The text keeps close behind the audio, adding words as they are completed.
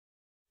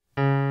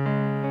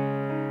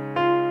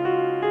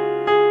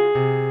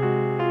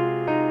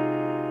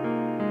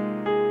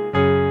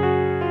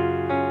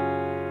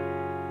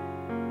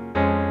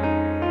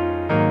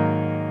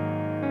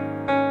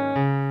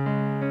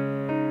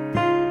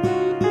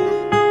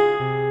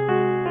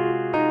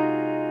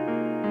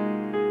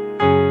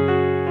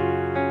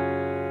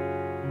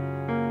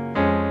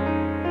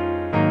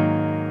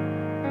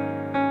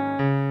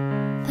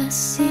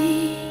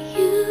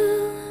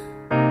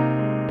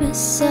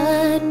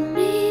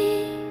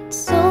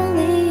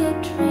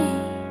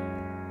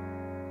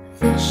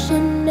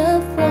reflection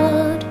of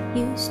what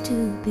used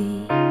to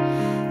be.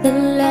 The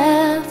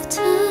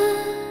laughter,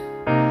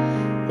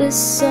 the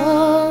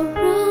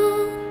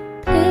sorrow,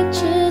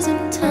 pictures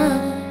in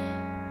time,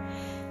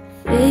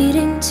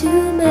 fading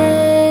to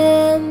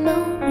memories.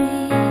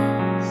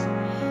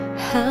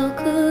 How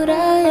could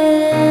I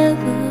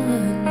ever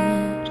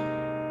let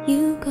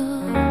you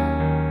go?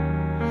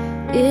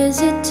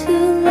 Is it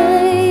too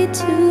late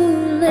to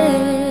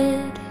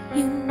let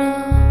you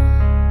know?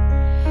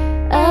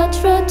 I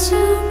tried to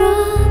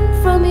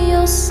run from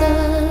your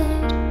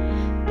side,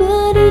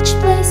 but each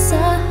place I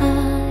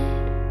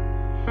hide,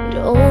 it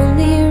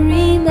only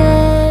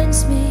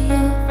reminds me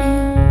of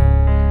you.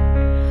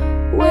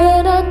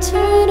 When I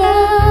turn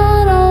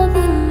out all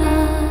the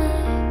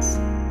lights,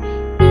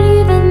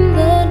 even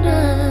the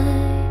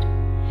night,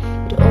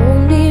 it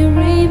only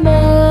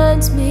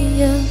reminds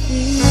me of you.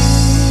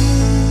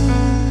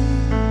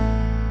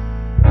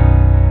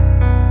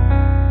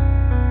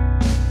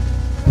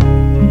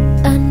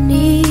 I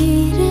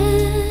needed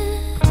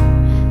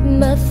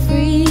my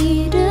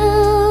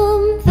freedom,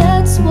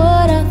 that's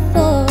what I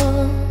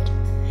thought,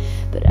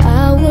 but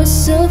I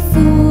was a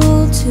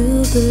fool to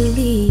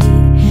believe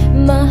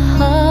my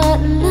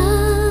heart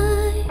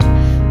lied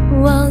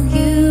while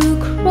you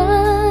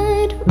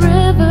cried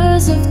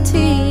rivers of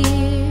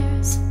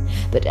tears.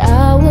 But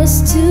I was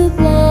too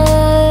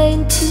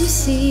blind to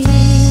see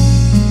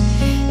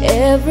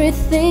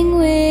everything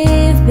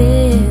we've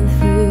been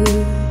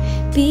through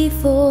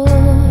before.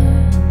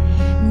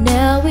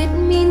 Now it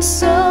means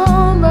so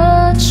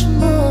much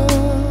more,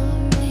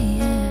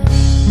 yeah.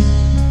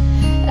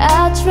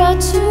 I tried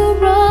to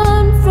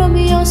run from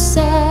your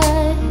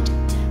side,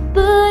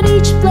 but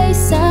each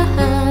place I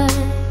hide,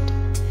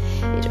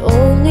 it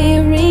only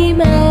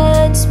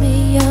reminds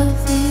me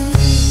of you.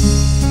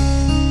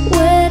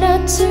 When I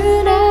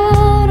turn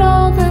out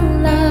all the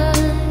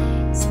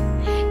lights,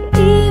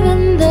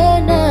 even the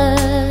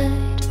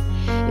night,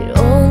 it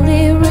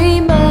only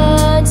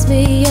reminds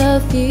me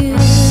of you.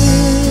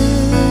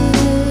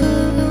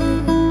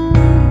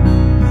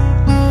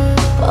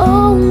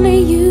 Only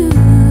you.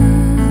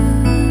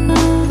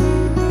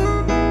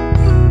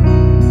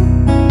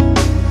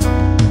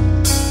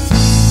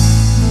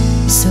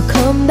 So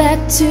come back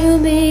to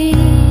me,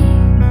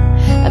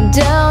 I'm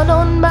down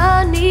on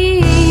my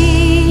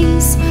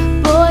knees.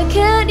 Boy,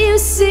 can't you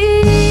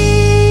see?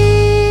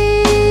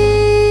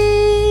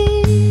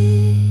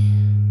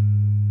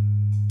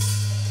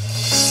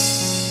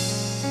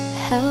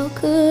 How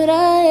could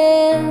I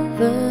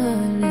ever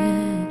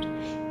let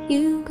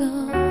you go?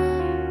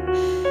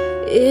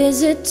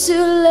 Is it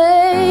too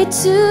late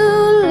to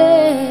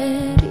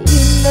let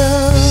you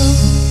know?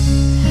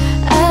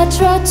 I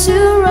tried to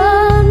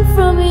run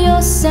from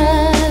your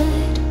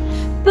side,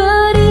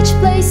 but each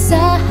place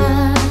I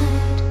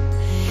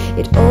hide,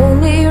 it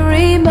only